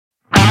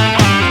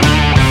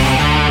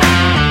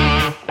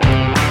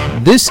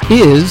This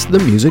is the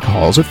Music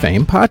Halls of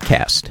Fame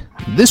podcast.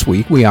 This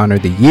week we honor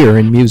the year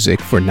in music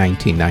for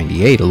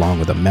 1998 along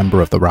with a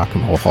member of the Rock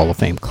and Roll Hall of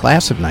Fame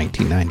class of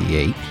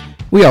 1998.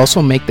 We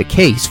also make the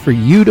case for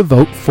you to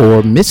vote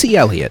for Missy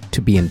Elliott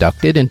to be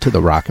inducted into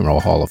the Rock and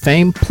Roll Hall of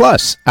Fame,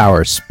 plus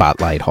our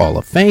Spotlight Hall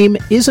of Fame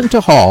isn't a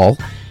hall,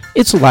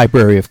 it's a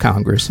Library of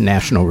Congress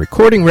National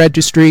Recording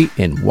Registry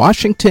in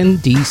Washington,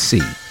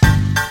 D.C.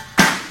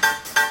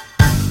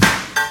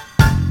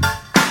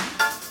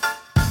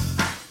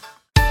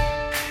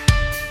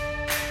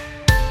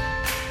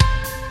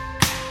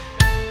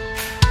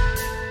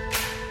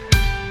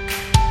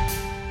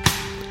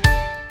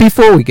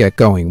 Before we get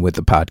going with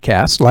the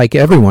podcast, like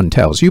everyone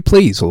tells you,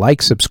 please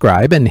like,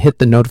 subscribe, and hit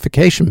the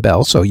notification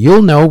bell so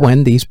you'll know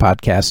when these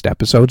podcast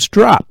episodes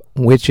drop,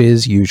 which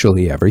is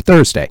usually every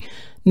Thursday.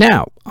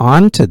 Now,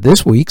 on to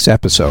this week's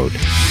episode.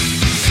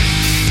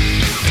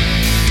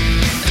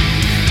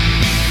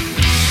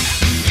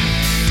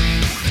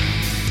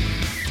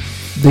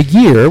 The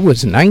year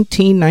was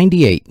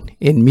 1998.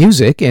 In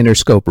music,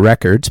 Interscope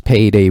Records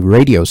paid a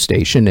radio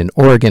station in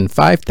Oregon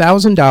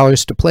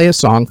 $5,000 to play a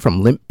song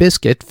from Limp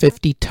Bizkit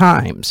 50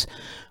 times.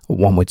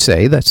 One would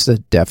say that's the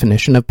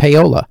definition of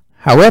payola.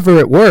 However,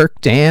 it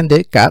worked, and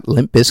it got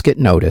Limp Bizkit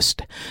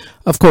noticed.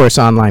 Of course,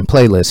 online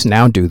playlists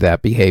now do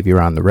that behavior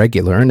on the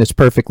regular, and it's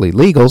perfectly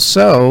legal,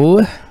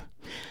 so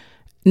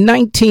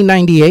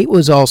 1998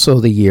 was also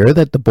the year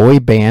that the boy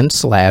band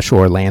 /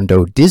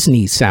 Orlando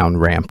Disney sound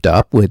ramped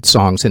up with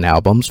songs and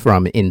albums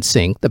from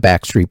NSYNC, the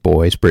Backstreet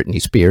Boys,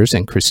 Britney Spears,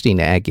 and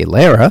Christina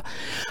Aguilera,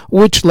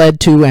 which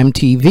led to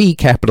MTV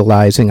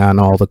capitalizing on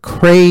all the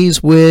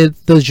craze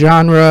with the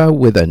genre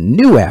with a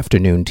new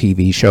afternoon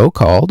TV show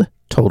called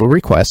Total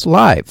Request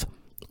Live,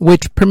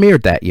 which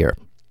premiered that year.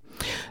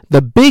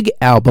 The big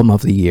album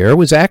of the year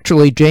was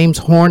actually James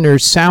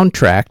Horner's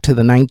soundtrack to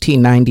the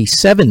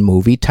 1997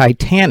 movie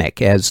Titanic,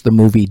 as the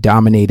movie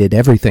dominated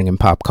everything in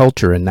pop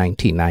culture in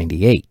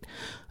 1998.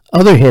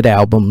 Other hit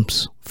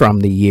albums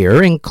from the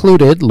year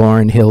included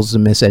Lauryn Hill's The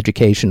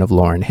Miseducation of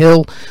Lauryn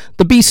Hill,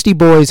 the Beastie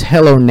Boys'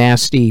 Hello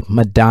Nasty,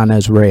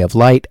 Madonna's Ray of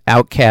Light,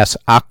 Outkast's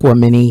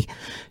Aquamini,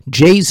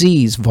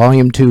 Jay-Z's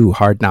Volume 2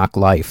 Hard Knock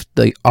Life,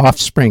 The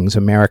Offspring's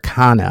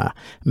Americana,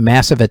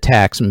 Massive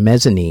Attack's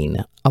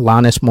Mezzanine,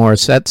 Alanis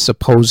Morissette's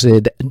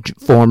supposed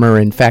former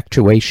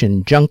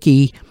infatuation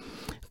Junkie,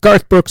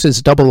 Garth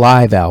Brooks' Double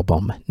Live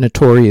album,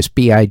 Notorious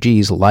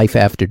B.I.G.'s Life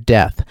After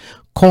Death,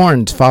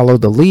 Korn's Follow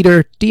the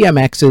Leader,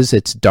 DMX's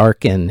It's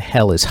Dark and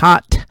Hell is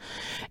Hot,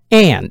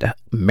 and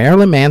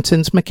Marilyn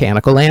Manson's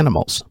Mechanical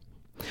Animals.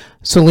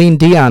 Celine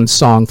Dion's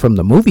song from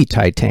the movie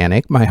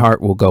Titanic, My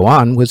Heart Will Go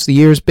On, was the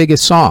year's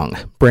biggest song.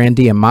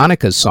 Brandy and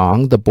Monica's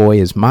song, The Boy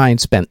Is Mine,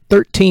 spent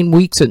 13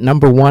 weeks at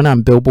number 1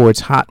 on Billboard's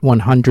Hot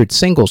 100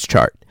 singles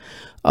chart.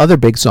 Other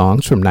big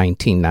songs from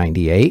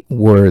 1998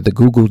 were the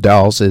Goo Goo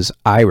Dolls'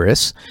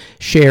 Iris,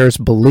 Cher's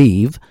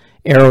Believe,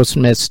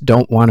 Aerosmith's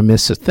Don't Want to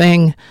Miss a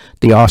Thing,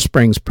 The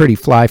Offspring's Pretty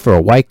Fly for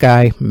a White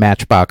Guy,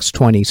 Matchbox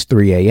 20's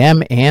 3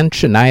 a.m., and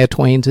Shania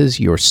Twain's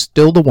You're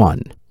Still the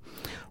One.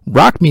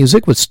 Rock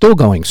music was still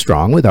going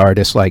strong with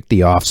artists like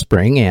The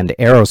Offspring and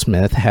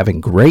Aerosmith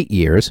having great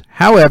years.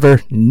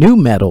 However, nu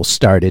metal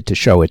started to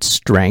show its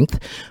strength,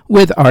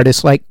 with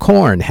artists like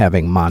Korn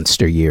having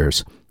monster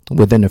years.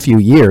 Within a few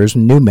years,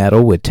 nu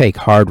metal would take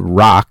hard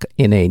rock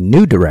in a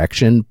new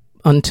direction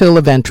until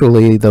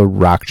eventually the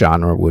rock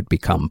genre would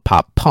become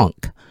pop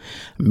punk.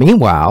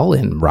 Meanwhile,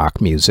 in rock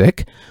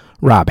music,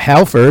 Rob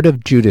Halford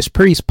of Judas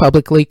Priest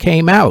publicly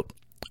came out,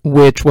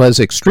 which was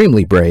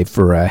extremely brave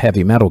for a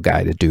heavy metal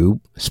guy to do,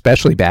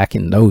 especially back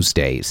in those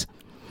days.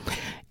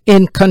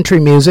 In country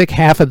music,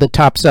 half of the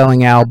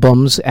top-selling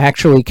albums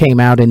actually came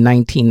out in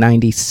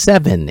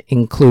 1997,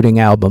 including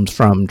albums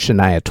from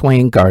Shania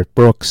Twain, Garth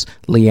Brooks,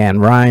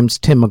 LeAnn Rimes,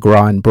 Tim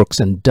McGraw, and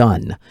Brooks and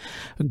Dunn.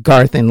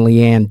 Garth and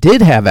LeAnn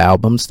did have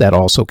albums that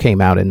also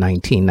came out in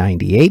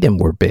 1998 and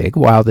were big,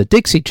 while the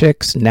Dixie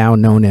Chicks, now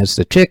known as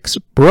the Chicks,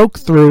 broke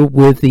through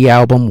with the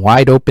album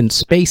Wide Open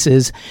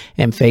Spaces,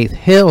 and Faith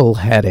Hill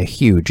had a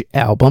huge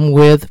album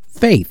with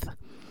Faith.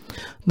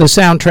 The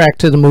soundtrack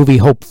to the movie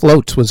Hope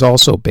Floats was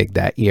also big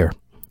that year.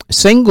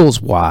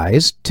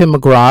 Singles-wise, Tim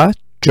McGraw,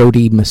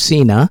 Jody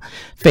Messina,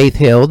 Faith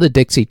Hill, the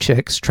Dixie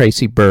Chicks,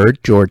 Tracy Byrd,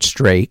 George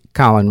Strait,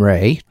 Colin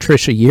Ray,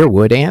 Trisha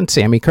Yearwood, and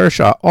Sammy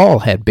Kershaw all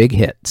had big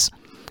hits.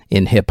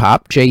 In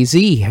hip-hop,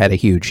 Jay-Z had a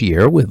huge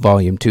year with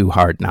Volume 2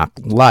 Hard Knock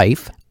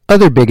Life.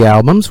 Other big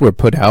albums were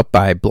put out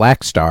by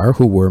Black Star,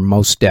 who were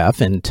Mos Def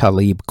and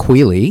Talib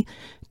Kweli,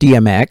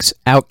 DMX,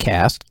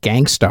 Outkast,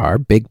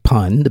 Gangstar, Big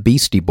Pun, The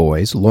Beastie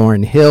Boys,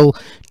 Lauryn Hill,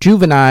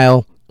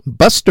 Juvenile,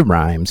 Busta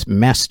Rhymes,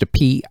 Master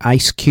P,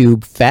 Ice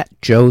Cube, Fat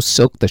Joe,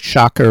 Silk the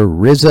Shocker,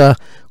 RZA,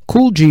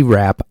 Cool G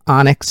Rap,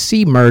 Onyx,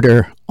 C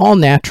Murder, All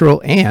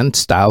Natural, and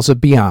Styles of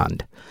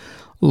Beyond.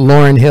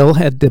 Lauryn Hill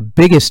had the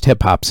biggest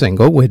hip-hop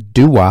single with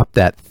Doo Wop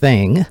That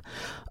Thing.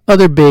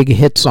 Other big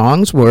hit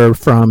songs were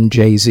from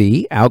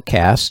Jay-Z,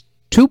 Outkast,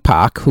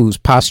 Tupac, whose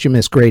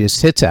posthumous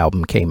Greatest Hits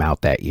album came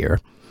out that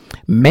year,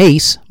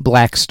 Mace,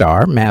 Black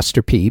Star,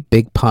 Master P,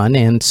 Big Pun,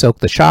 and Silk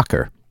the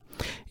Shocker.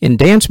 In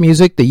dance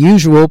music, the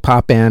usual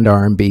pop and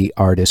R&B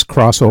artist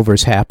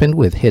crossovers happened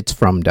with hits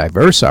from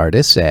diverse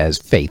artists as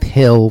Faith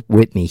Hill,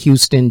 Whitney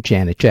Houston,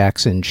 Janet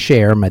Jackson,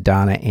 Cher,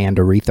 Madonna, and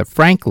Aretha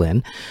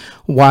Franklin,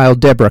 while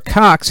Deborah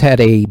Cox had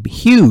a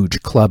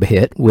huge club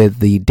hit with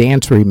the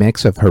dance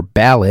remix of her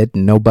ballad,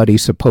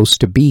 Nobody's Supposed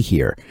to Be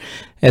Here.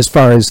 As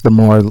far as the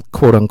more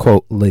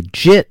quote-unquote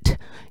legit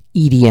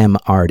EDM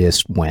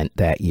artist went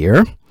that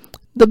year,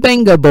 the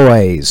Benga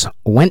Boys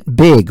went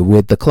big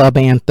with the club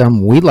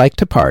anthem We Like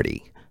to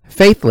Party.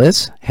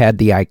 Faithless had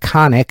the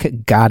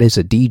iconic God is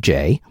a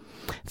DJ.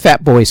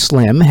 Fatboy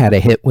Slim had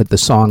a hit with the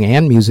song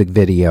and music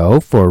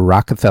video for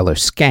Rockefeller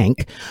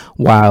Skank,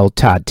 while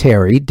Todd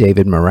Terry,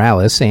 David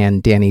Morales,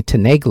 and Danny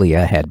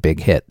Tenaglia had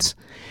big hits.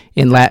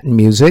 In Latin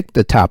music,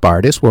 the top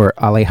artists were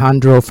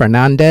Alejandro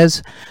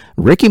Fernandez,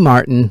 Ricky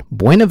Martin,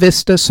 Buena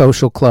Vista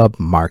Social Club,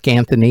 Mark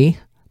Anthony,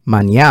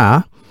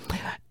 Mañá,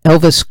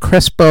 Elvis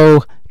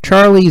Crespo,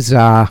 Charlie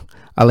Za,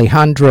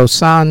 Alejandro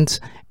Sanz,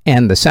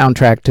 and the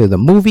soundtrack to the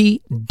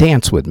movie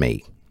Dance With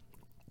Me.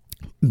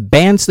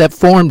 Bands that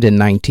formed in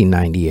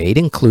 1998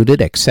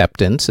 included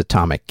Acceptance,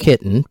 Atomic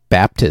Kitten,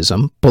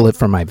 Baptism, Bullet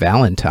for My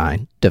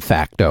Valentine, De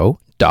Facto,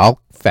 Doll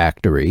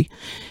Factory,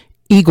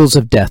 Eagles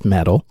of Death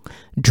Metal,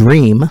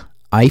 Dream,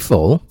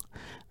 Eiffel,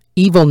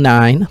 Evil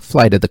 9,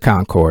 Flight of the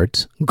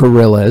Conchords,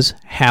 Gorillaz,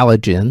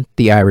 Halogen,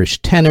 The Irish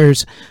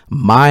Tenors,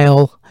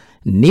 Mile,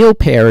 Neil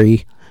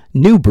Perry,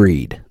 New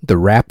Breed, The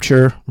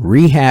Rapture,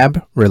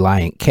 Rehab,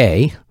 Reliant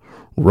K,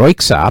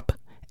 Roixop,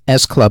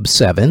 S Club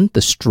 7,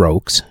 The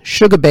Strokes,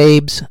 Sugar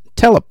Babes,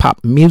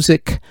 Telepop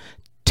Music,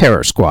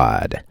 Terror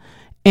Squad,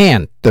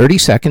 and 30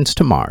 Seconds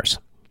to Mars.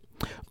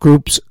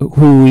 Groups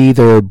who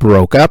either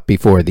broke up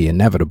before the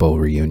inevitable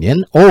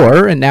reunion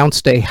or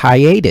announced a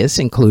hiatus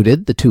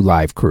included the Two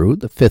Live Crew,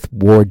 the Fifth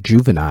Ward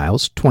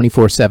Juveniles,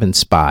 24/7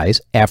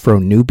 Spies,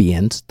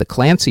 Afro-Nubians, the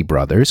Clancy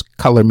Brothers,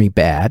 Color Me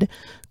Bad,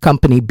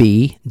 Company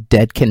B,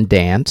 Dead Can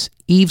Dance,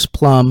 Eve's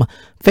Plum,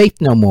 Faith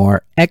No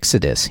More,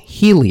 Exodus,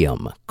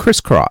 Helium,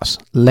 Crisscross,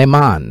 Le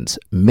Mans,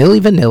 Milli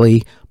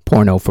Vanilli,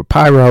 Porno for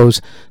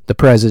Pyros, The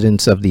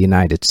Presidents of the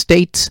United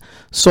States,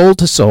 Soul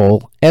to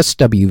Soul,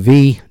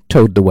 SWV,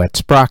 Toad the Wet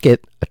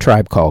Sprocket, A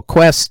Tribe Called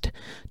Quest,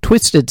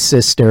 Twisted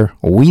Sister,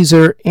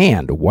 Weezer,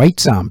 and White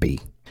Zombie.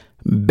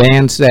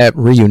 Bands that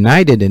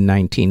reunited in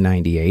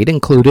 1998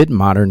 included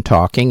Modern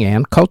Talking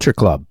and Culture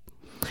Club.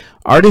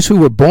 Artists who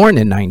were born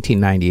in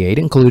 1998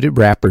 included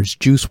rappers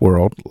Juice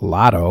WRLD,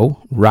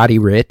 Lotto, Roddy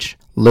Ricch,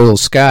 Lil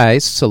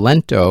Skies,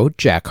 Salento,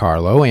 Jack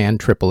Harlow, and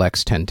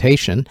XXX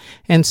Temptation,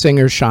 and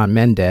singers Shawn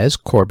Mendes,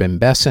 Corbin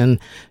Besson,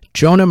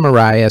 Jonah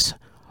Marias,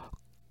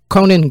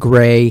 Conan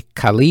Gray,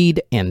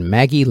 Khalid, and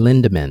Maggie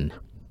Lindemann.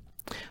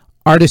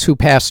 Artists who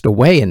passed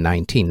away in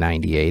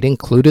 1998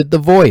 included The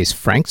Voice,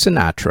 Frank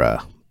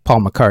Sinatra,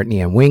 Paul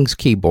McCartney and Wings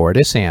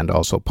keyboardist and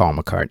also Paul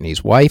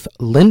McCartney's wife,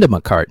 Linda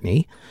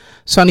McCartney,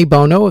 Sonny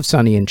Bono of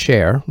Sonny and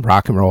Cher,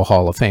 Rock and Roll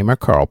Hall of Famer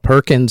Carl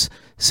Perkins,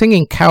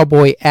 singing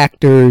cowboy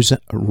actors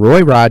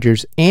Roy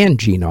Rogers and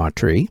Gene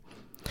Autry,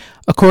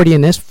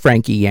 accordionist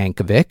Frankie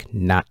Yankovic,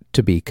 not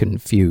to be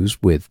confused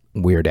with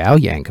Weird Al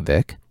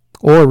Yankovic,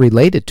 or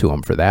related to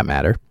him for that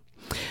matter.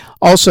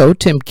 Also,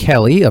 Tim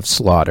Kelly of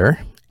Slaughter,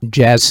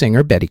 jazz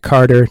singer Betty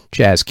Carter,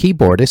 jazz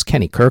keyboardist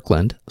Kenny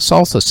Kirkland,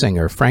 salsa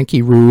singer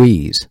Frankie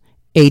Ruiz,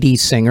 80s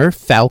singer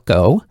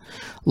Falco,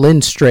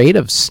 Lynn Strait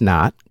of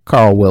Snot,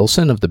 Carl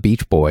Wilson of the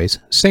Beach Boys,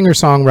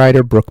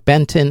 singer-songwriter Brooke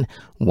Benton,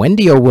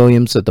 Wendy O.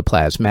 Williams of the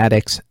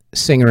Plasmatics,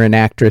 singer and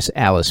actress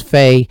Alice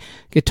Faye,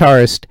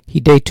 guitarist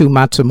Hideto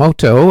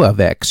Matsumoto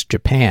of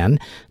Japan,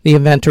 the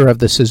inventor of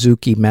the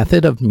Suzuki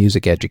method of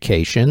music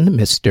education,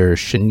 Mr.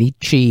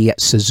 Shinichi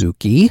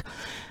Suzuki,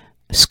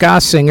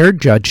 ska singer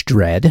Judge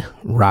Dredd,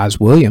 Roz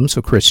Williams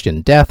of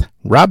Christian Death,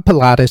 Rob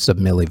Pilatus of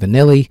Milli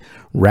Vanilli,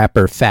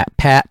 rapper Fat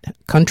Pat,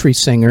 country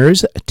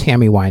singers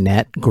Tammy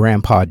Wynette,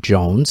 Grandpa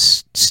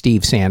Jones,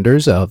 Steve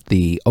Sanders of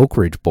the Oak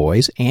Ridge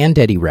Boys and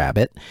Eddie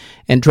Rabbitt,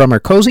 and drummer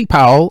Cozy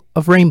Powell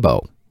of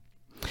Rainbow.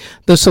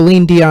 The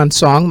Celine Dion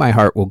song My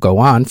Heart Will Go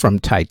On from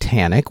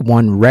Titanic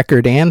won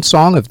Record and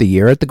Song of the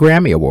Year at the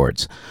Grammy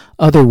Awards.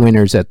 Other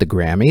winners at the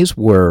Grammys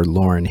were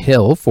Lauryn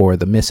Hill for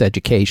The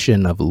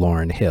Miseducation of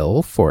Lauryn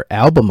Hill for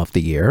Album of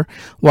the Year,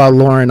 while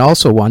Lauryn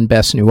also won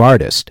Best New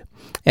Artist.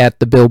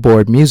 At the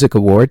Billboard Music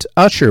Awards,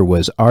 Usher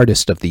was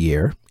Artist of the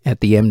Year.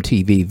 At the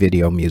MTV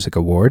Video Music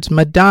Awards,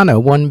 Madonna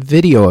won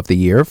Video of the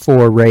Year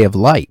for Ray of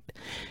Light.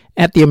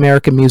 At the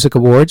American Music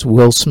Awards,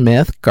 Will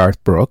Smith,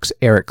 Garth Brooks,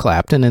 Eric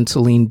Clapton, and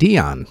Celine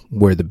Dion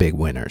were the big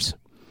winners.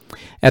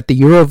 At the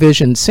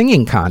Eurovision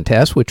Singing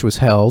Contest, which was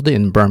held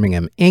in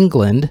Birmingham,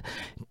 England,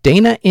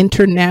 Dana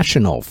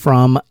International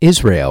from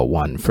Israel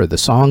won for the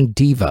song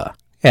Diva.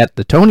 At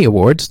the Tony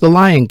Awards, The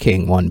Lion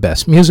King won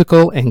Best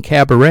Musical, and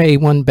Cabaret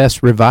won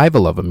Best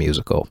Revival of a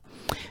Musical.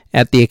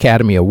 At the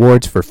Academy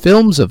Awards for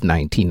Films of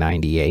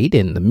 1998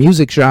 in the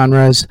music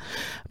genres,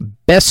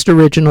 Best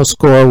Original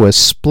Score was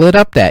split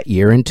up that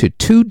year into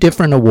two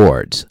different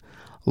awards.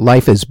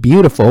 Life is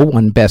Beautiful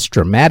won Best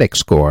Dramatic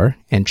Score,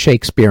 and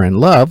Shakespeare in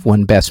Love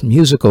won Best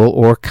Musical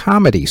or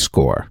Comedy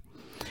Score.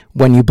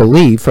 When You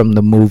Believe from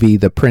the movie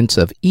The Prince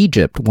of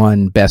Egypt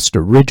won Best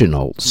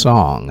Original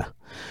Song.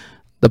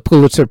 The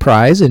Pulitzer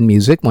Prize in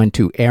Music went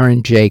to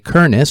Aaron J.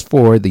 Kernis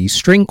for the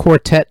String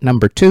Quartet No.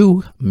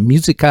 2,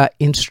 Musica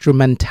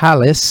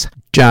Instrumentalis,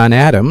 John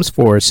Adams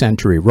for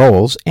Century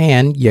Rolls,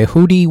 and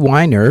Yehudi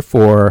Weiner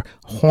for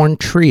Horn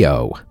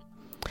Trio.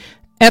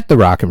 At the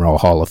Rock and Roll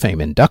Hall of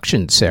Fame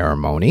induction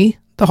ceremony,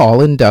 the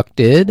Hall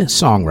inducted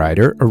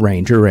songwriter,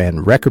 arranger,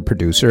 and record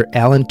producer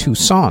Alan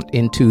Toussaint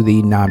into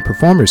the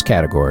non-performers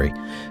category.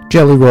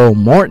 Jelly Roll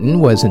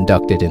Morton was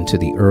inducted into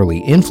the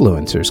early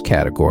influencers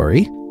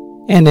category.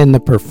 And in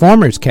the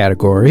performers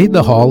category,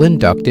 the Hall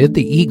inducted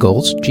the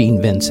Eagles, Gene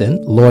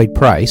Vincent, Lloyd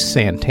Price,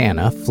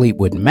 Santana,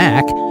 Fleetwood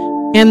Mac,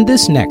 and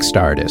this next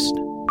artist.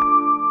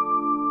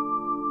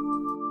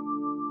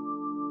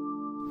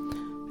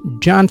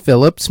 John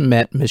Phillips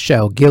met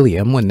Michelle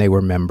Gilliam when they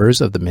were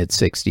members of the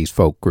mid-60s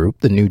folk group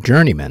The New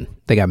Journeymen.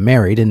 They got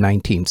married in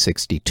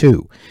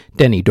 1962.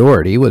 Denny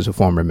Doherty was a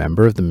former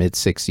member of the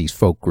mid-60s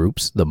folk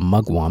groups The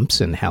Mugwumps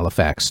and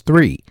Halifax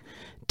 3.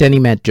 Denny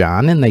met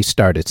John and they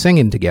started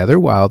singing together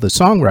while the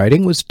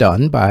songwriting was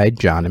done by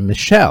John and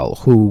Michelle,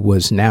 who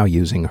was now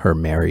using her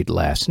married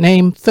last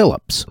name,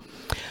 Phillips.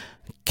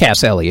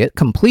 Cass Elliott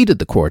completed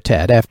the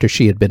quartet after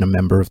she had been a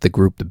member of the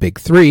group The Big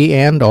Three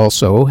and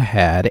also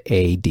had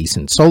a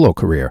decent solo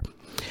career.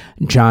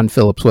 John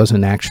Phillips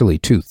wasn't actually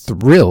too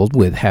thrilled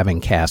with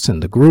having Cass in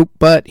the group,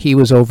 but he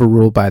was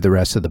overruled by the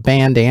rest of the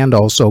band and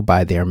also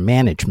by their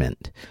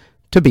management.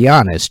 To be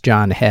honest,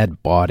 John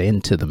had bought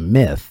into the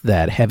myth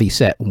that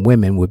heavy-set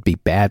women would be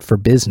bad for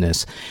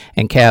business,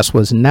 and Cass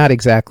was not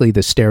exactly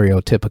the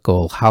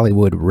stereotypical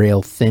Hollywood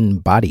rail-thin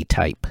body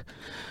type.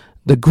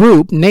 The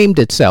group named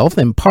itself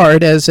in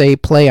part as a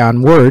play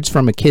on words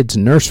from a kid's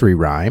nursery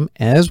rhyme,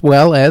 as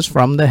well as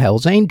from the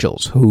Hells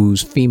Angels,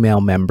 whose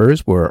female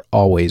members were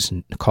always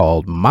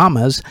called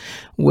mamas,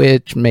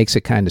 which makes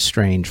it kind of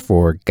strange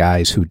for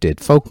guys who did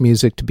folk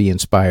music to be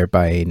inspired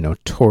by a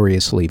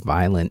notoriously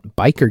violent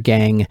biker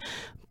gang.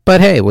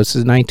 But hey, it was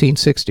the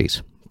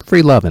 1960s.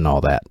 Free love and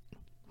all that.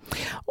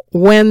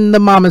 When the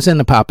Mamas and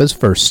the Papas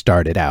first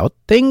started out,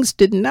 things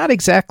did not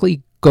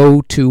exactly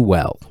go too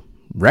well.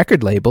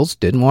 Record labels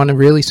didn't want to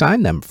really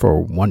sign them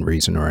for one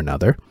reason or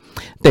another.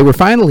 They were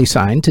finally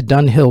signed to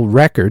Dunhill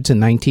Records in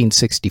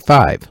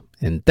 1965,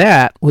 and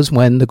that was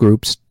when the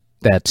groups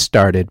that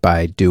started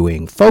by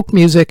doing folk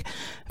music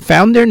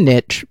found their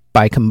niche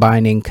by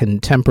combining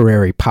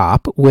contemporary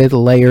pop with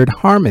layered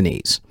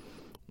harmonies.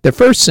 Their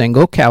first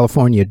single,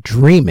 California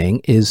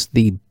Dreaming, is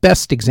the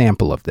best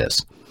example of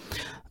this.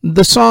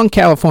 The song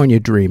California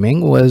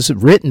Dreaming was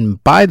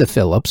written by the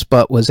Phillips,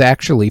 but was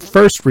actually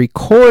first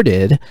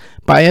recorded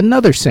by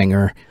another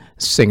singer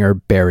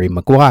Barry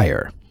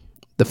McGuire.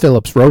 The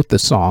Phillips wrote the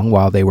song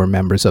while they were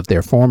members of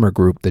their former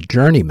group, The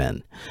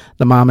Journeymen.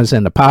 The Mamas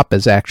and the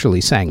Papas actually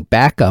sang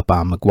backup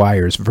on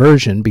McGuire's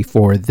version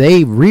before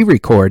they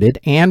re-recorded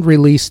and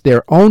released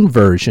their own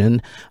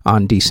version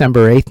on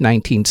December 8,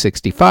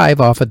 1965,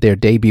 off of their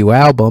debut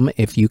album,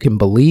 If You Can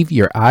Believe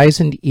Your Eyes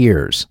and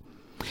Ears.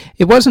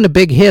 It wasn't a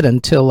big hit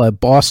until a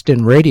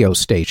Boston radio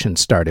station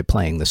started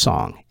playing the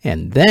song,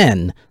 and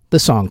then the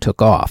song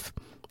took off.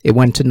 It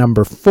went to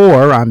number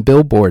 4 on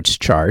Billboard's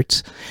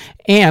charts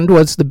and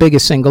was the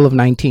biggest single of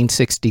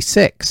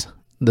 1966.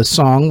 The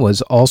song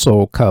was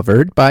also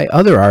covered by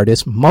other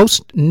artists,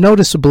 most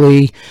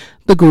noticeably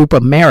the group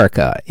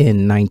America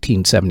in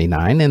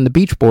 1979 and the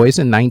Beach Boys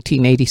in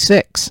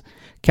 1986.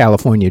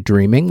 California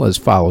Dreaming was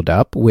followed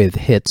up with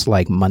hits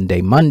like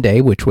Monday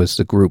Monday, which was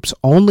the group's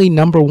only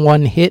number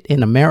 1 hit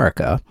in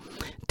America,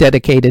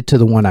 Dedicated to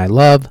the One I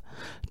Love,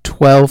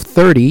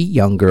 12:30,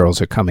 Young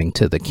Girls Are Coming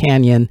to the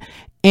Canyon,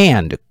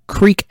 and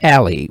Creek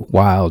Alley,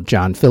 while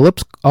John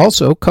Phillips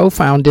also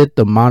co-founded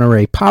the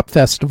Monterey Pop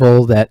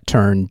Festival that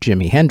turned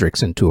Jimi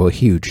Hendrix into a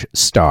huge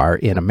star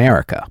in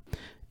America.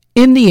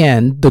 In the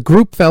end, the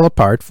group fell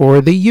apart for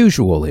the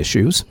usual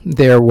issues.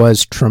 There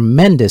was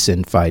tremendous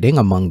infighting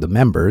among the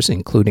members,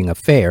 including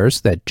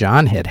affairs that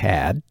John had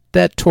had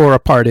that tore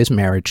apart his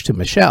marriage to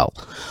Michelle,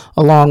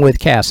 along with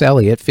Cass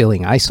Elliott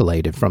feeling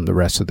isolated from the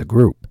rest of the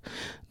group.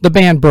 The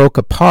band broke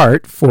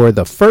apart for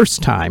the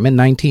first time in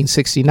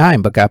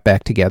 1969, but got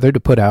back together to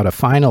put out a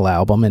final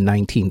album in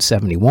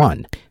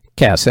 1971.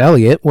 Cass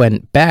Elliott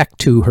went back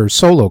to her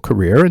solo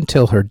career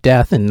until her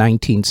death in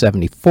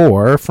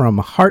 1974 from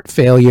heart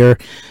failure,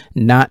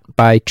 not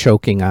by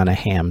choking on a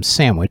ham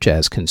sandwich,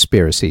 as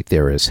conspiracy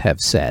theorists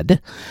have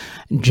said.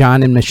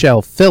 John and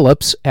Michelle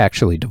Phillips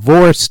actually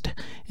divorced,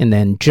 and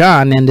then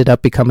John ended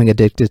up becoming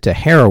addicted to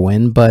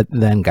heroin, but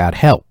then got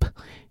help.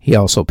 He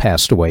also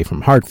passed away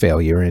from heart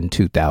failure in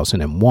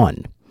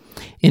 2001.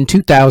 In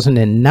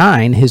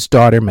 2009, his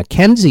daughter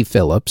Mackenzie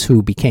Phillips,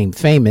 who became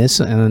famous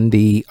in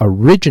the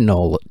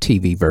original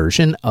TV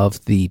version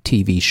of the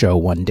TV show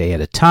One Day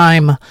at a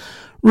Time,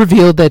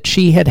 revealed that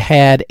she had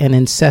had an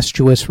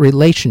incestuous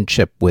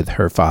relationship with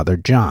her father,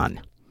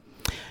 John.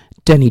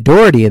 Denny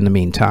Doherty, in the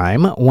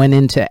meantime, went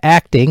into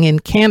acting in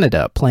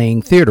Canada,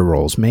 playing theater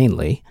roles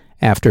mainly.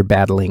 After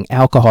battling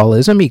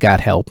alcoholism, he got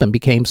help and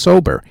became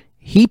sober.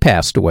 He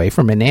passed away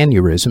from an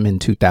aneurysm in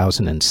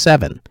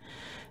 2007.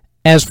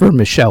 As for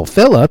Michelle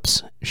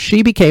Phillips,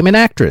 she became an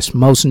actress,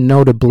 most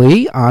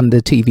notably on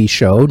the TV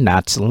show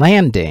Knots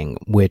Landing,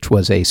 which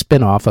was a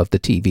spin-off of the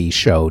TV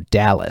show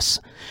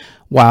Dallas.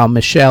 While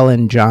Michelle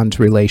and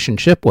John's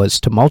relationship was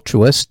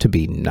tumultuous, to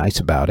be nice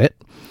about it,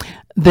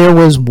 there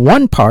was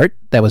one part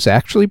that was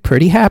actually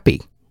pretty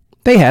happy.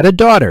 They had a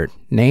daughter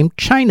named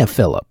China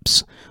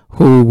Phillips,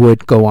 who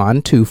would go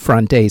on to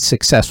front a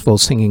successful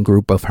singing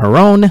group of her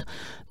own,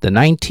 the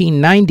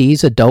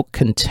 1990s adult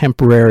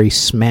contemporary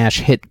smash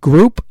hit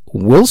group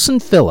Wilson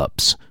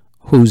Phillips,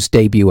 whose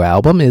debut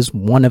album is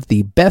one of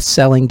the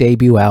best-selling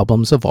debut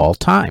albums of all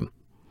time.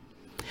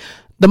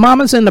 The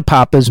Mamas and the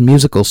Papas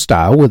musical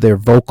style, with their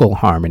vocal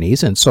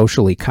harmonies and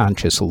socially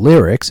conscious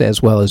lyrics,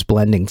 as well as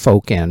blending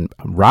folk and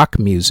rock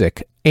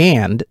music,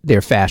 and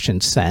their fashion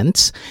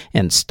sense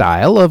and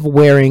style of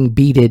wearing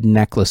beaded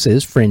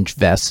necklaces, fringe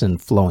vests, and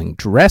flowing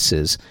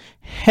dresses,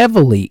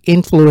 heavily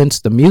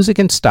influenced the music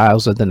and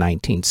styles of the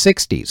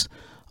 1960s,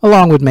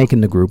 along with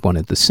making the group one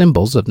of the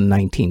symbols of the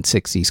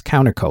 1960s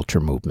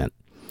counterculture movement.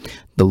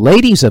 The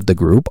ladies of the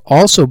group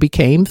also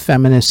became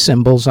feminist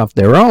symbols of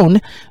their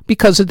own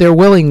because of their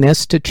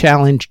willingness to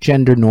challenge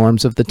gender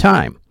norms of the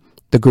time.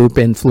 The group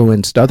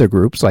influenced other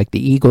groups like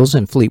the Eagles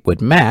and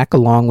Fleetwood Mac,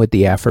 along with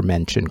the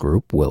aforementioned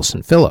group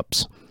Wilson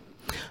Phillips.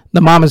 The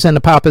Mamas and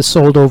the Papas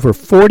sold over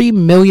 40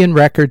 million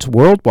records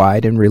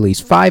worldwide and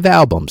released 5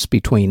 albums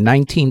between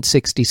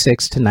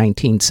 1966 to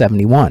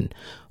 1971.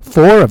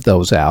 4 of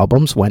those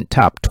albums went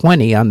top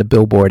 20 on the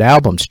Billboard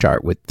Albums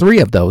chart, with 3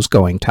 of those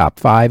going top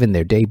 5 in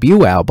their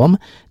debut album,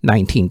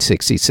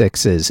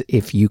 1966's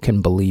If You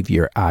Can Believe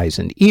Your Eyes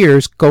and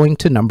Ears, going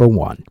to number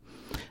 1.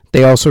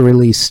 They also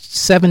released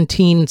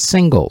 17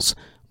 singles,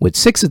 with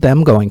 6 of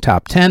them going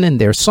top 10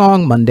 and their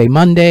song Monday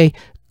Monday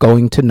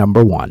going to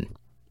number 1.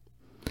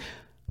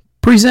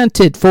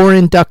 Presented for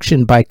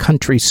induction by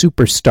country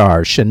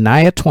superstars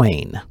Shania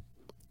Twain,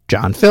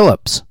 John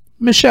Phillips,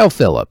 Michelle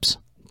Phillips,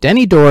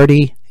 Denny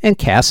Doherty, and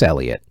Cass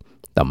Elliott,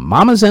 the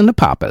Mamas and the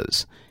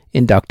Papas,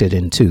 inducted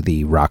into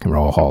the Rock and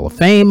Roll Hall of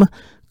Fame,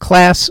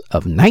 class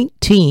of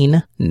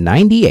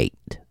 1998.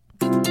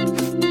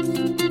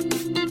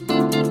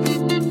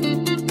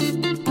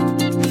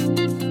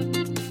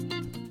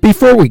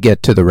 Before we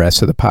get to the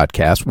rest of the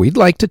podcast, we'd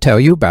like to tell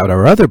you about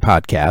our other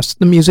podcast,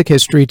 the Music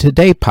History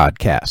Today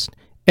podcast.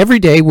 Every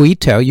day we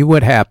tell you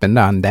what happened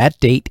on that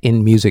date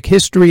in music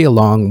history,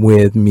 along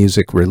with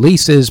music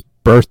releases,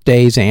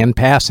 birthdays, and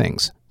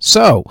passings.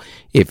 So,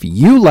 if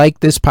you like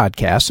this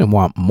podcast and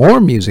want more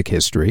music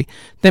history,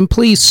 then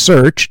please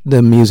search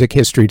the Music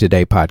History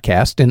Today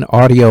podcast in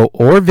audio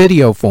or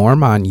video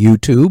form on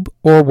YouTube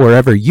or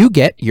wherever you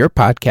get your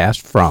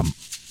podcast from.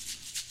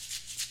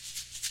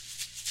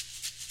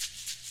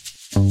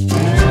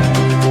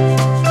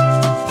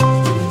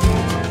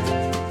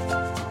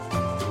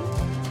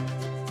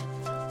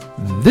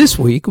 This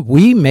week,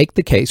 we make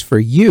the case for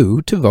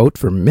you to vote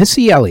for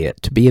Missy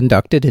Elliott to be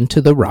inducted into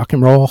the Rock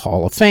and Roll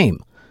Hall of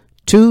Fame.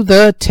 To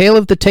the tail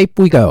of the tape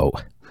we go.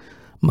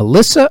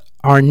 Melissa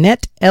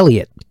Arnett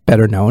Elliott,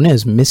 better known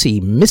as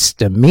Missy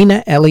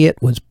Misdemeanor Elliott,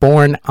 was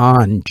born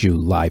on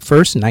July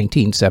 1st,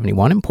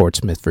 1971 in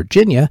Portsmouth,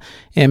 Virginia,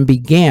 and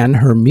began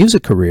her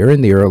music career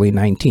in the early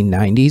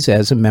 1990s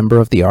as a member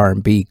of the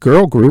R&B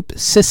girl group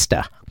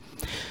Sista.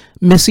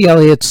 Missy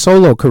Elliott's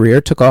solo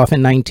career took off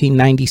in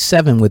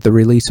 1997 with the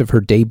release of her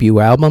debut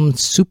album,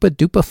 Super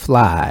Duper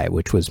Fly,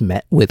 which was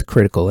met with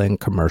critical and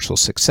commercial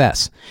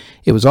success.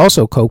 It was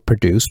also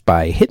co-produced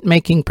by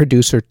hit-making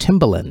producer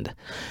Timbaland.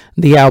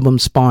 The album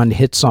spawned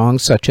hit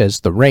songs such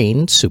as The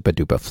Rain, Super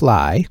Duper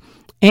Fly,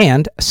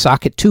 and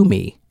Sock It To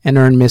Me, and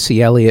earned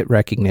Missy Elliott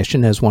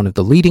recognition as one of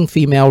the leading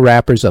female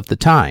rappers of the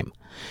time.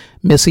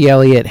 Missy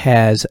Elliott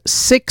has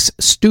 6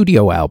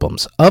 studio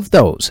albums. Of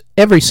those,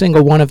 every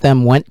single one of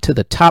them went to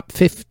the top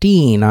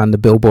 15 on the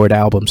Billboard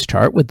Albums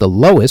chart, with the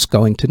lowest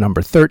going to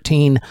number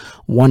 13,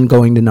 1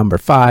 going to number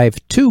 5,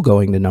 2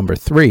 going to number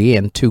 3,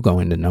 and 2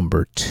 going to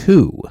number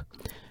 2.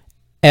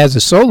 As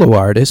a solo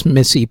artist,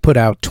 Missy put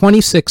out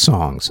 26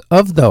 songs.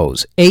 Of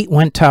those, 8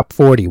 went top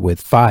 40, with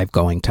 5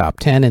 going top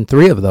 10, and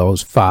 3 of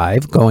those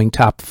 5 going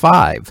top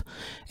 5.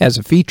 As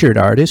a featured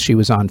artist, she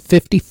was on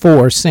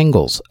 54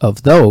 singles.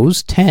 Of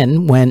those,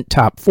 10 went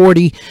top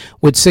 40,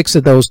 with 6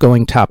 of those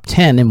going top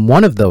 10, and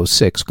 1 of those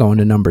 6 going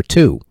to number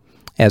 2.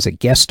 As a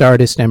guest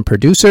artist and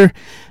producer,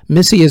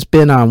 Missy has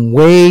been on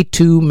way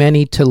too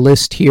many to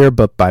list here,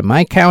 but by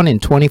my count, in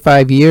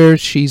 25 years,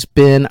 she's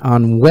been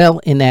on well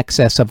in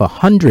excess of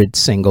 100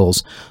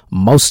 singles,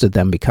 most of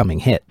them becoming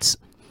hits.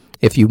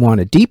 If you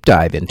want a deep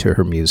dive into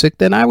her music,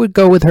 then I would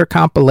go with her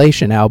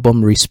compilation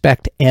album,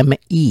 Respect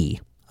M.E.,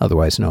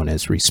 otherwise known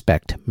as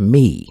Respect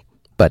Me,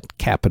 but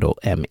capital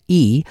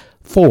M.E.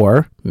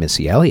 for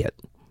Missy Elliott.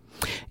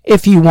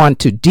 If you want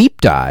to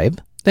deep dive,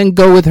 then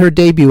go with her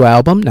debut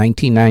album,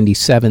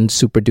 1997's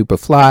Super Duper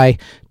Fly,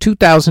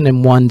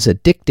 2001's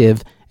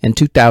Addictive, and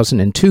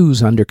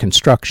 2002's Under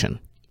Construction.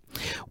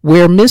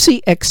 Where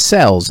Missy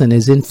excels and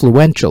is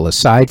influential,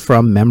 aside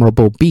from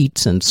memorable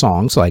beats and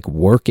songs like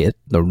Work It,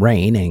 The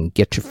Rain, and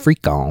Get Your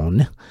Freak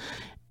On,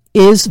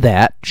 is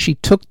that she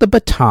took the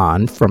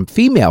baton from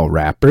female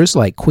rappers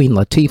like Queen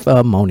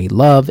Latifah, Moni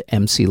Love,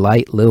 MC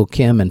Lyte, Lil'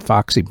 Kim, and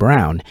Foxy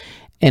Brown,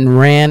 and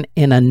ran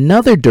in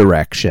another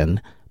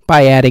direction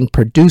by adding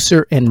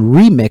producer and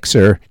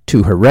remixer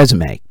to her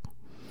resume.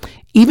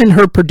 Even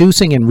her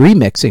producing and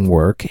remixing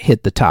work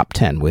hit the top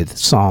 10 with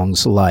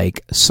songs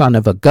like Son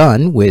of a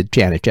Gun with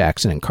Janet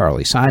Jackson and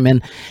Carly Simon,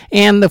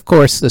 and of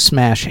course the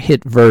smash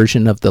hit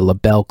version of the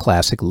LaBelle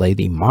classic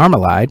Lady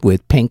Marmalade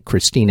with Pink,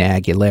 Christina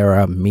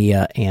Aguilera,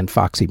 Mia, and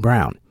Foxy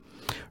Brown.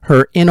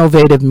 Her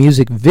innovative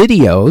music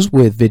videos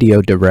with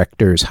video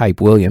directors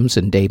Hype Williams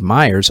and Dave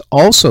Meyers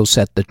also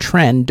set the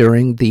trend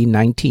during the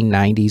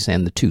 1990s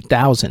and the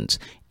 2000s.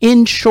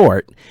 In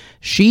short,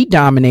 she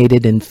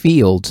dominated in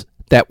fields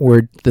that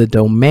were the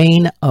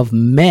domain of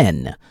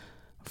men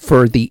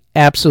for the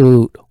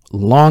absolute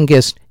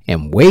longest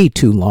and way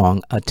too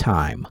long a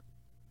time.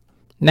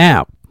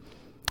 Now,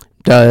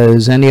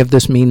 does any of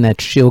this mean that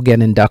she'll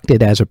get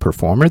inducted as a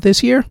performer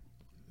this year?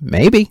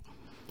 Maybe.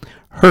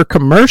 Her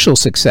commercial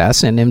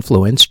success and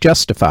influence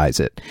justifies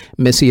it.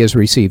 Missy has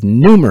received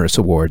numerous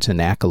awards and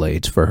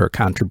accolades for her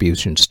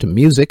contributions to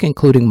music,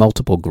 including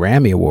multiple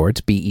Grammy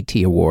Awards, BET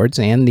Awards,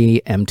 and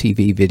the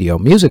MTV Video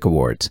Music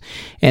Awards.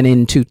 And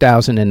in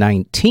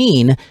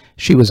 2019,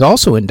 she was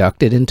also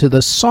inducted into the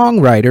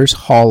Songwriters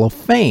Hall of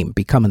Fame,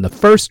 becoming the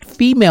first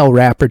female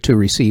rapper to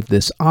receive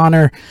this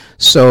honor,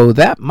 so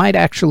that might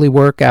actually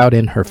work out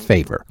in her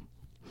favor.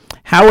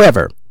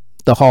 However,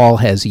 the Hall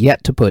has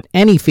yet to put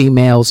any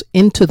females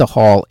into the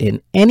Hall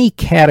in any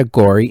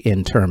category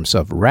in terms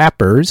of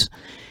rappers,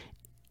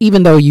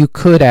 even though you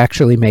could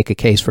actually make a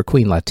case for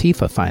Queen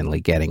Latifah finally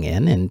getting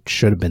in, and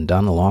should have been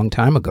done a long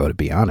time ago, to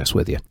be honest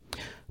with you.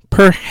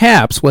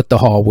 Perhaps what the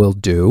Hall will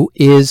do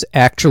is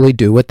actually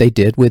do what they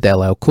did with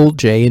LL Cool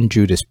J and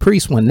Judas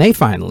Priest when they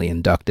finally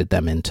inducted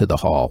them into the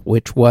Hall,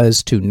 which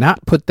was to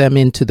not put them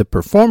into the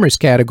performers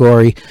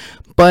category,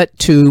 but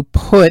to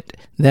put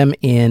them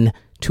in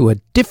to a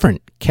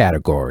different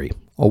category,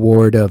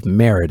 award of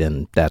merit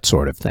and that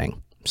sort of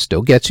thing.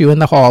 Still gets you in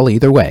the Hall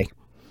either way.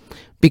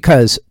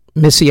 Because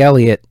Missy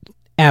Elliott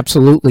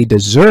absolutely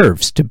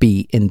deserves to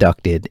be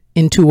inducted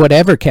into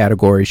whatever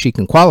category she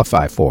can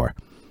qualify for.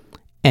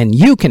 And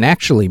you can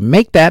actually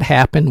make that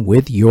happen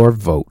with your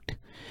vote.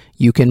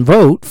 You can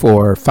vote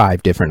for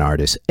 5 different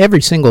artists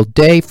every single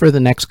day for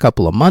the next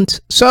couple of months.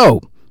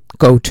 So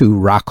go to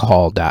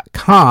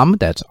rockhall.com,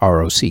 that's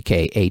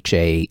ROCKHALL.com,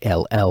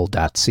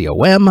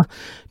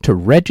 to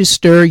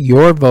register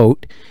your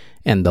vote,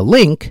 and the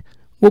link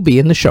will be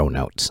in the show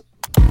notes.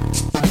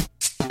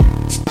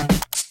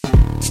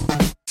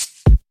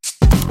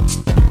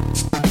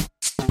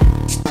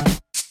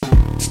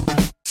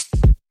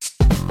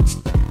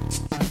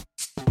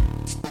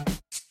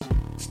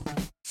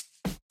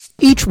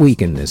 Each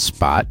week in this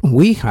spot,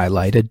 we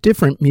highlight a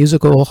different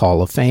musical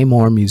Hall of Fame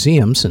or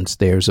museum, since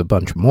there's a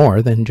bunch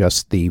more than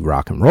just the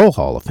Rock and Roll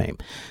Hall of Fame.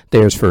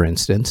 There's, for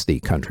instance,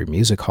 the Country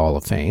Music Hall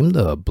of Fame,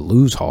 the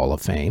Blues Hall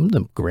of Fame,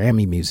 the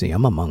Grammy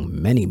Museum,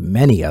 among many,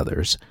 many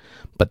others.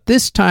 But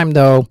this time,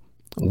 though,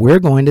 we're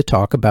going to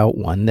talk about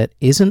one that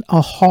isn't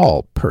a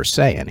hall per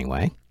se,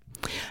 anyway.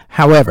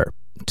 However,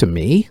 to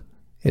me,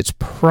 it's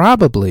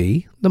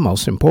probably the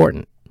most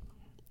important.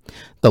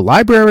 The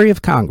Library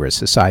of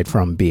Congress, aside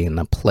from being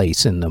a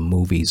place in the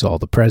movies All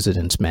the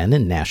President's Men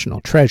and National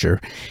Treasure,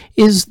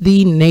 is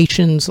the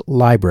nation's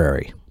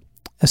library.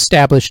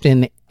 Established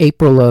in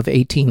April of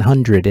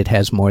 1800, it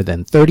has more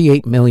than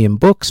 38 million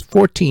books,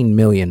 14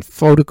 million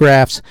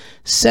photographs,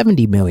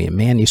 70 million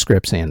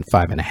manuscripts, and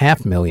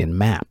 5.5 million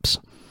maps.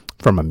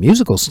 From a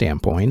musical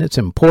standpoint, it's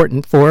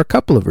important for a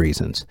couple of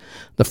reasons.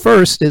 The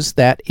first is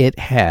that it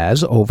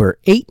has over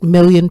 8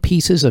 million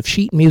pieces of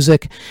sheet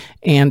music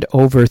and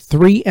over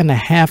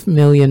 3.5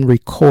 million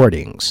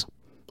recordings.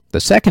 The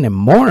second and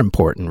more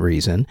important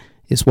reason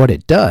is what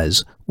it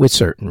does with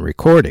certain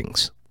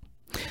recordings.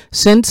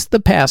 Since the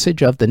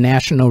passage of the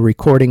National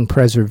Recording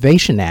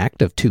Preservation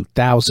Act of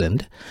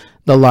 2000,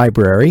 the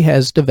library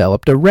has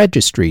developed a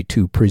registry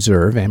to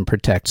preserve and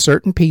protect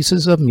certain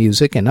pieces of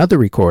music and other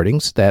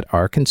recordings that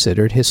are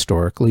considered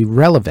historically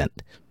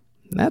relevant.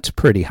 That's a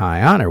pretty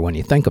high honor when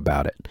you think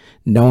about it,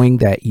 knowing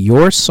that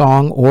your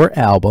song or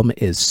album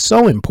is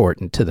so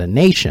important to the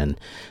nation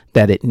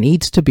that it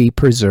needs to be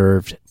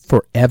preserved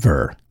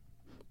forever.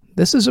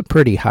 This is a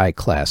pretty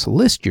high-class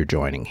list you're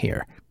joining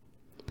here.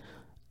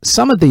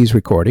 Some of these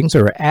recordings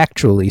are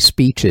actually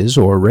speeches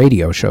or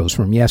radio shows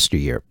from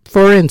yesteryear.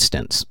 For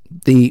instance,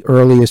 the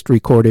earliest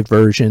recorded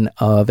version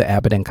of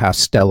Abbott and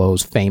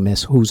Costello's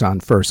famous Who's on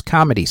First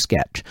comedy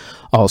sketch,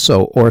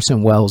 also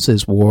Orson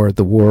Welles' War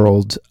the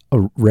World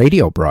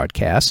radio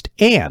broadcast,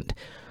 and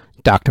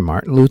Dr.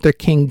 Martin Luther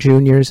King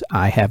Jr.'s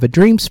I Have a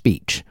Dream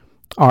speech,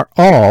 are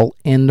all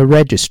in the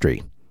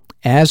registry,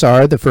 as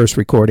are the first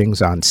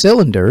recordings on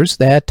cylinders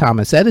that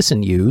Thomas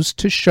Edison used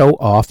to show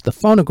off the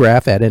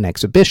phonograph at an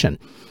exhibition.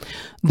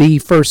 The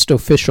first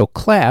official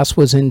class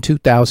was in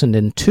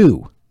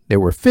 2002. There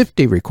were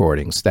 50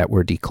 recordings that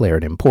were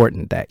declared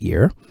important that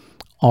year.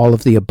 All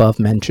of the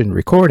above-mentioned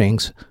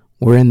recordings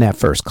were in that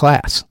first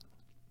class.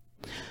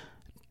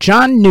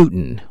 John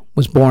Newton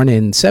was born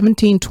in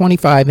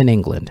 1725 in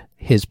England.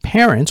 His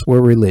parents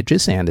were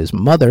religious, and his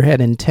mother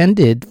had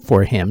intended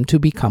for him to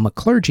become a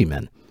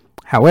clergyman.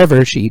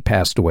 However, she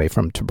passed away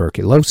from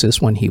tuberculosis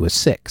when he was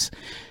 6.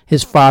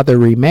 His father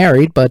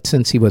remarried, but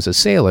since he was a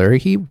sailor,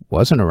 he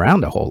wasn't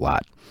around a whole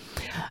lot.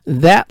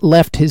 That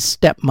left his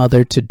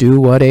stepmother to do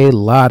what a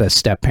lot of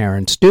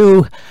step-parents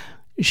do.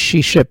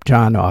 She shipped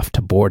John off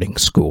to boarding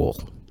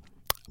school.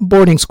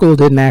 Boarding school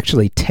didn't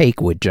actually take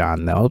with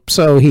John, though,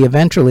 so he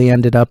eventually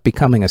ended up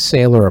becoming a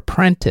sailor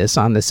apprentice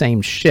on the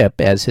same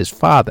ship as his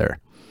father.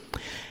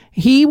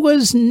 He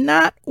was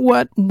not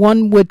what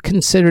one would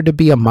consider to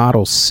be a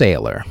model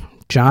sailor.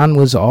 John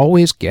was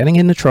always getting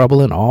into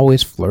trouble and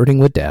always flirting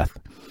with death.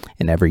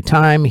 And every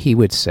time he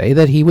would say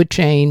that he would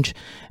change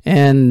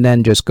and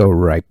then just go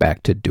right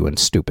back to doing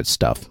stupid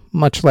stuff.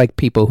 Much like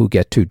people who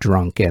get too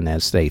drunk and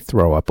as they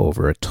throw up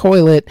over a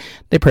toilet,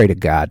 they pray to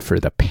God for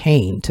the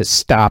pain to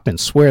stop and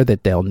swear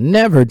that they'll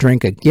never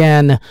drink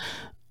again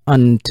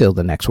until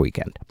the next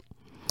weekend.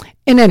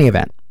 In any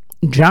event,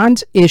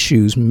 John's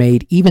issues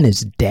made even his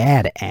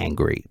dad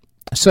angry.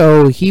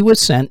 So he was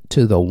sent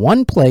to the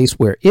one place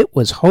where it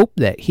was hoped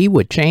that he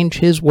would change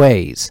his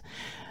ways.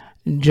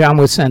 John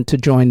was sent to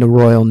join the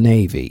Royal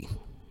Navy.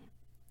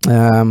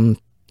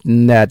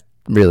 That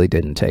really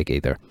didn't take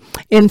either.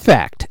 In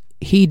fact,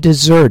 he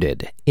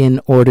deserted in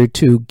order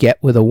to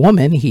get with a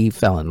woman he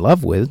fell in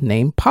love with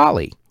named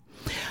Polly.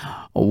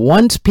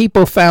 Once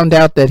people found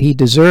out that he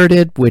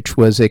deserted, which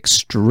was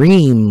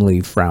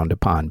extremely frowned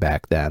upon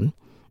back then,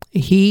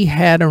 he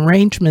had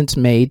arrangements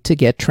made to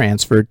get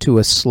transferred to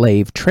a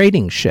slave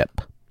trading ship.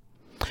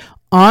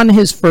 On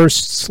his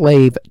first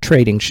slave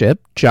trading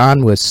ship,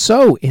 John was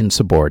so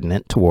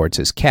insubordinate towards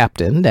his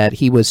captain that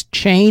he was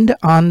chained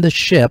on the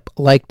ship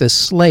like the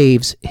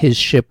slaves his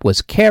ship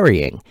was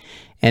carrying,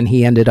 and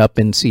he ended up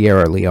in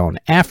Sierra Leone,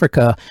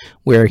 Africa,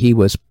 where he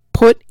was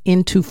put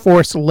into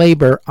forced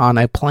labor on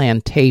a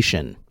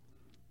plantation.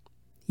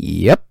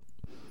 Yep,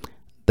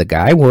 the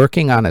guy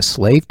working on a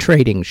slave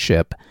trading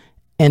ship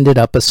ended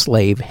up a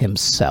slave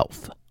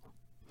himself.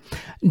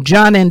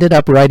 John ended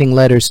up writing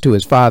letters to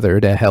his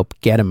father to help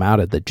get him out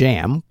of the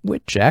jam,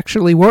 which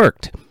actually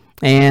worked.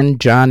 And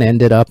John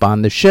ended up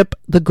on the ship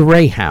the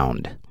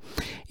Greyhound.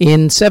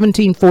 In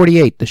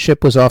 1748, the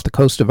ship was off the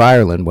coast of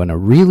Ireland when a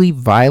really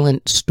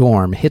violent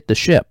storm hit the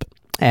ship.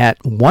 At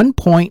one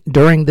point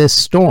during this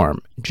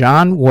storm,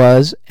 John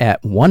was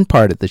at one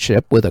part of the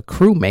ship with a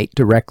crewmate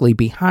directly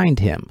behind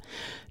him.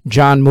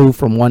 John moved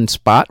from one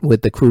spot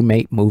with the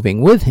crewmate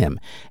moving with him.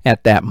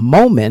 At that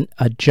moment,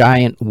 a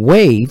giant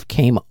wave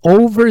came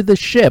over the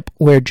ship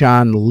where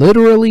John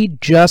literally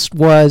just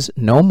was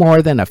no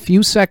more than a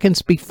few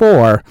seconds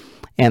before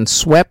and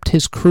swept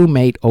his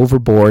crewmate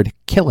overboard,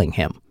 killing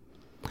him.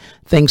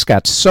 Things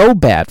got so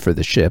bad for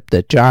the ship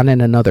that John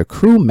and another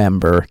crew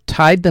member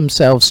tied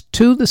themselves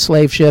to the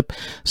slave ship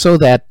so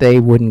that they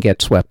wouldn't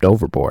get swept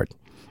overboard.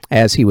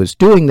 As he was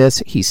doing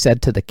this, he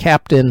said to the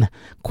captain,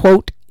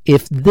 quote,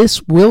 "If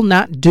this will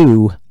not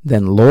do,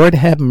 then Lord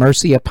have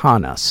mercy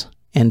upon us."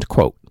 End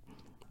quote.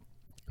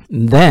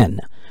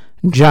 Then,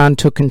 John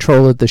took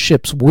control of the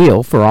ship's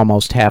wheel for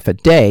almost half a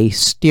day,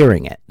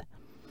 steering it.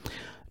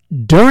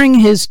 During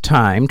his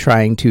time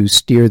trying to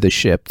steer the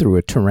ship through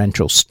a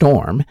torrential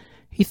storm,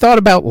 he thought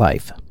about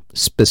life,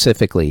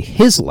 specifically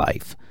his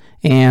life,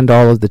 and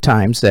all of the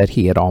times that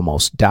he had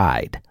almost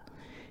died.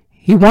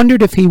 He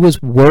wondered if he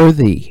was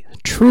worthy,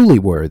 truly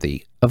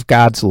worthy, of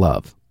God's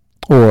love,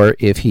 or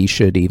if he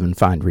should even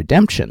find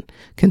redemption,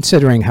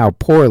 considering how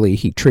poorly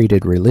he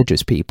treated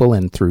religious people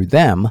and through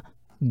them,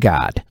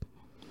 God.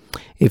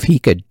 If he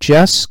could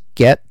just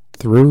get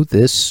through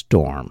this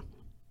storm.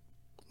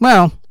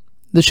 Well,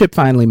 the ship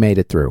finally made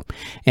it through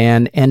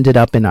and ended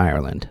up in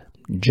Ireland.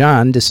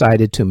 John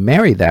decided to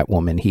marry that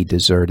woman he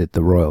deserted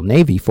the Royal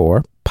Navy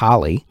for,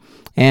 Polly,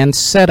 and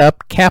set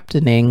up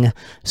captaining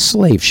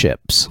slave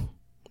ships.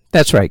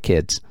 That's right,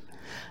 kids.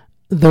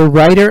 The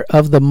writer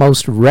of the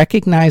most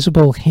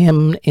recognizable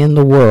hymn in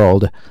the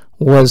world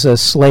was a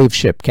slave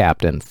ship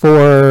captain.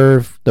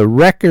 For the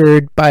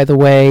record, by the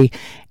way,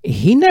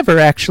 he never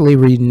actually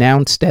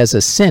renounced as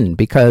a sin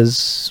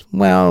because,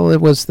 well,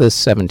 it was the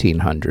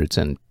 1700s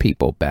and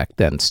people back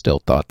then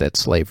still thought that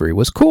slavery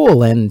was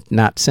cool and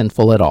not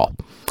sinful at all.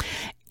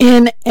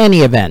 In any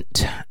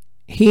event,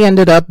 he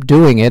ended up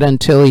doing it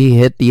until he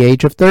hit the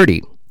age of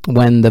 30,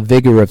 when the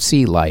vigor of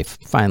sea life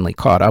finally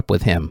caught up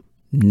with him.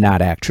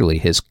 Not actually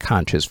his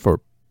conscience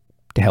for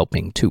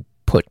helping to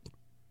put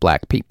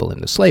black people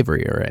into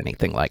slavery or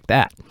anything like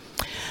that.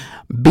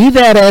 Be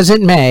that as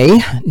it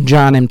may,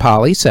 John and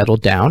Polly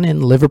settled down in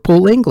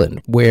Liverpool,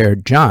 England, where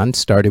John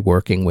started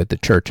working with the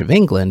Church of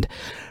England.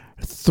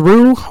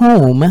 Through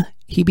home,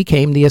 he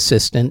became the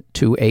assistant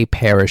to a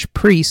parish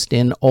priest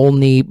in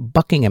Olney,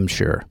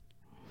 Buckinghamshire.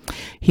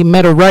 He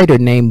met a writer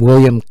named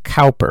William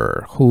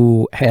Cowper,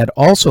 who had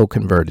also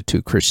converted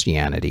to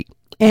Christianity.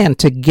 and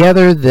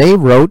together they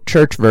wrote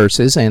church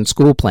verses and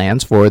school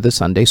plans for the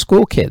Sunday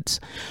school kids.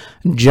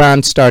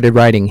 John started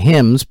writing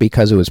hymns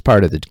because it was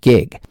part of the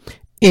gig.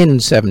 In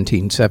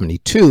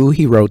 1772,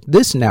 he wrote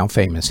this now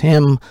famous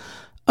hymn,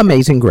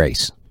 Amazing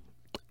Grace.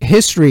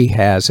 History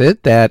has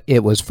it that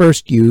it was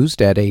first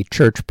used at a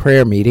church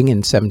prayer meeting in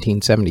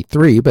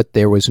 1773, but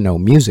there was no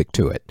music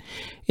to it.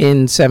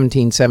 In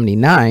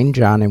 1779,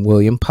 John and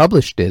William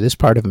published it as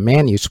part of a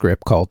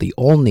manuscript called the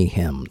Olney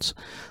Hymns.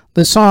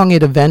 The song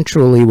it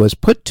eventually was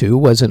put to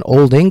was an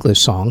Old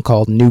English song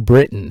called New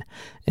Britain,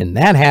 and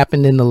that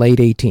happened in the late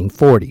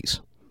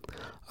 1840s.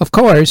 Of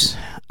course,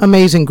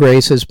 Amazing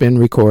Grace has been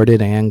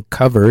recorded and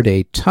covered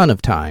a ton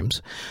of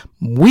times.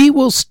 We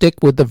will stick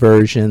with the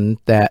version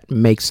that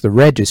makes the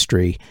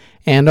Registry,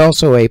 and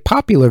also a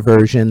popular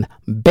version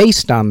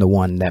based on the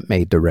one that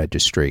made the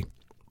Registry.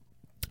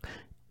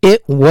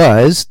 It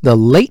was the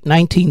late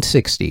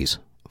 1960s.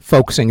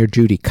 Folk singer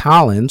Judy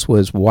Collins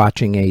was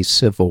watching a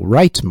civil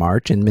rights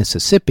march in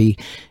Mississippi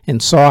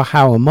and saw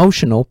how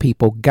emotional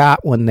people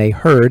got when they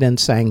heard and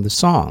sang the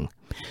song.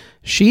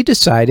 She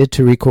decided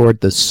to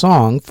record the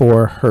song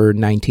for her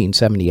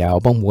 1970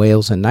 album,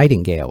 Wails and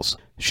Nightingales.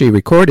 She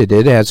recorded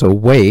it as a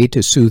way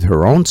to soothe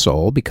her own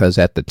soul because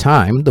at the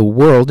time, the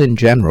world in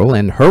general,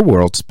 and her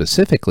world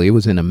specifically,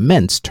 was in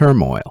immense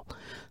turmoil.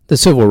 The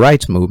civil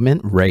rights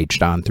movement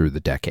raged on through the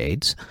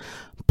decades.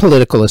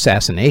 Political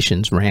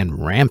assassinations ran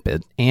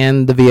rampant,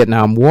 and the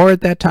Vietnam War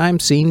at that time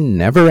seemed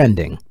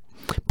never-ending.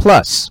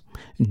 Plus,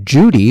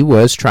 Judy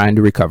was trying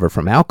to recover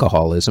from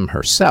alcoholism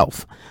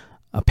herself.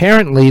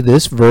 Apparently,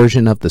 this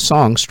version of the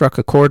song struck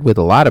a chord with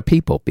a lot of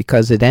people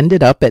because it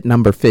ended up at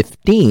number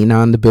 15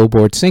 on the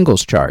Billboard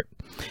singles chart.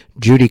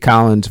 Judy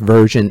Collins'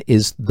 version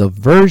is the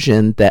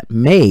version that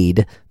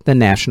made the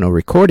National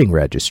Recording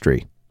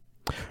Registry.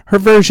 Her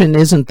version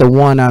isn't the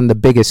one on the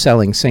biggest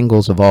selling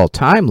singles of all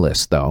time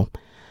list, though.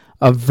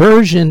 A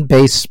version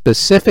based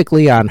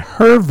specifically on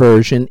her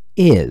version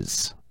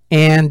is,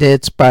 and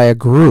it's by a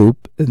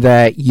group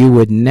that you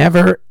would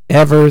never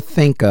ever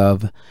think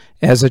of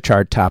as a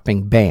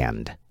chart-topping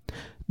band.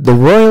 The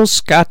Royal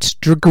Scots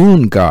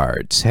Dragoon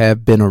Guards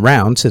have been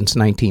around since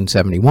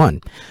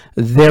 1971.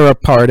 They're a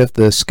part of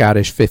the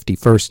Scottish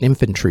 51st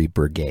Infantry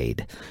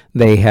Brigade.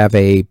 They have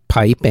a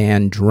pipe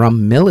and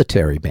drum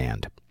military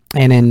band.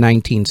 And in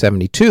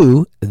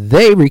 1972,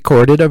 they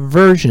recorded a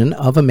version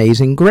of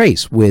Amazing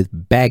Grace with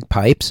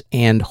bagpipes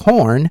and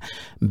horn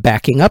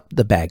backing up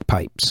the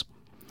bagpipes.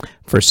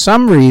 For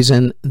some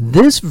reason,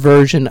 this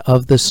version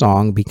of the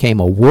song became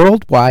a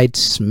worldwide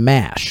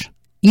smash,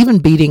 even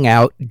beating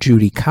out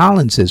Judy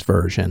Collins'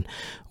 version,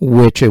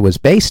 which it was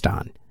based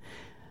on.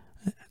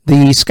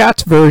 The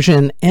Scots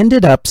version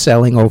ended up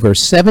selling over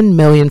 7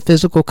 million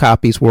physical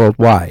copies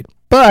worldwide,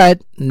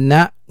 but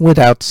not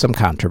without some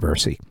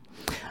controversy.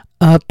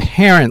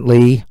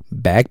 Apparently,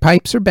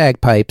 bagpipes are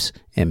bagpipes,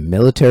 and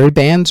military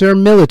bands are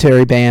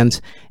military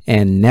bands,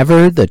 and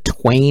never the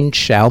twain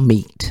shall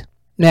meet.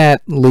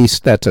 At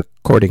least that's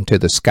according to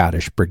the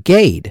Scottish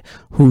Brigade,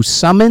 who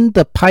summoned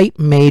the pipe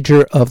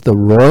major of the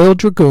Royal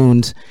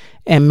Dragoons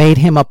and made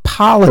him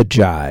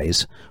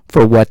apologize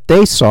for what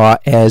they saw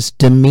as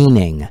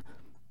demeaning.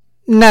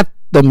 Not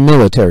the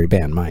military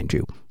band, mind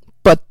you,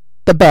 but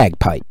the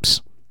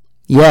bagpipes.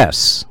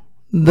 Yes,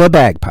 the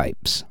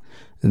bagpipes.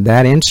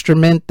 That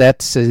instrument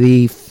that's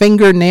the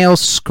fingernail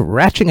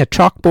scratching a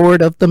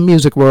chalkboard of the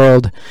music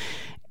world,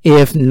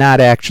 if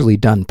not actually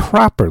done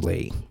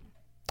properly.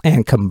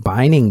 And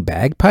combining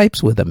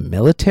bagpipes with a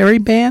military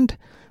band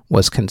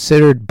was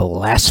considered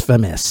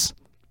blasphemous,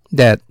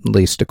 at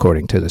least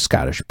according to the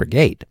Scottish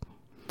Brigade.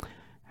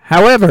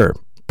 However,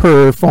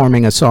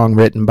 performing a song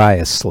written by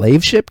a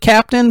slave ship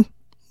captain,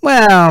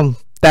 well,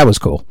 that was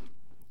cool.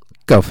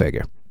 Go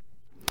figure.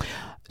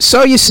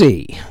 So you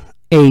see,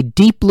 a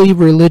deeply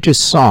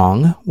religious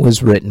song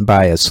was written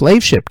by a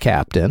slave ship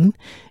captain.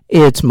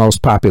 Its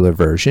most popular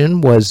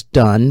version was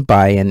done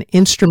by an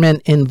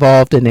instrument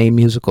involved in a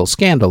musical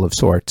scandal of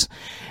sorts,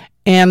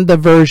 and the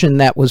version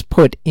that was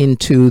put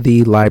into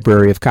the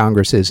Library of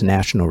Congress's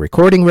National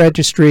Recording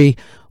Registry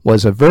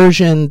was a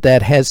version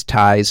that has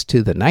ties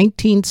to the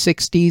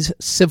 1960s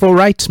civil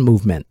rights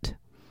movement.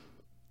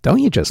 Don't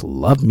you just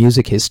love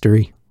music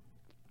history?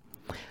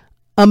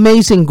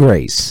 Amazing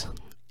Grace,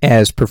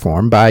 as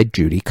performed by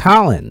Judy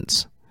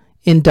Collins,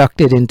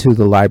 inducted into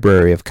the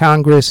Library of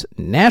Congress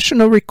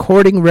National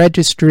Recording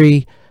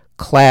Registry,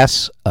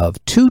 class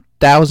of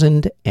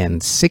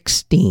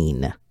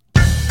 2016.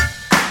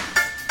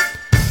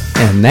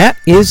 And that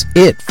is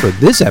it for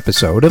this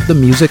episode of the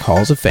Music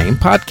Halls of Fame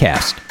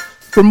podcast.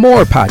 For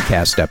more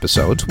podcast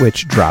episodes,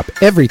 which drop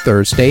every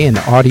Thursday in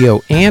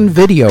audio and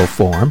video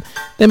form,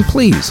 then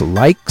please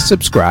like,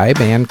 subscribe,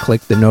 and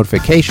click the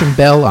notification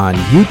bell on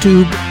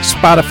YouTube,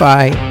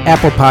 Spotify,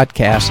 Apple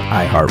Podcasts,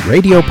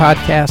 iHeartRadio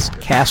Podcasts,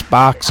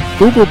 CastBox,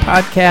 Google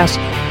Podcasts,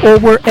 or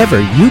wherever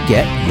you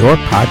get your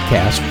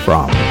podcasts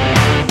from.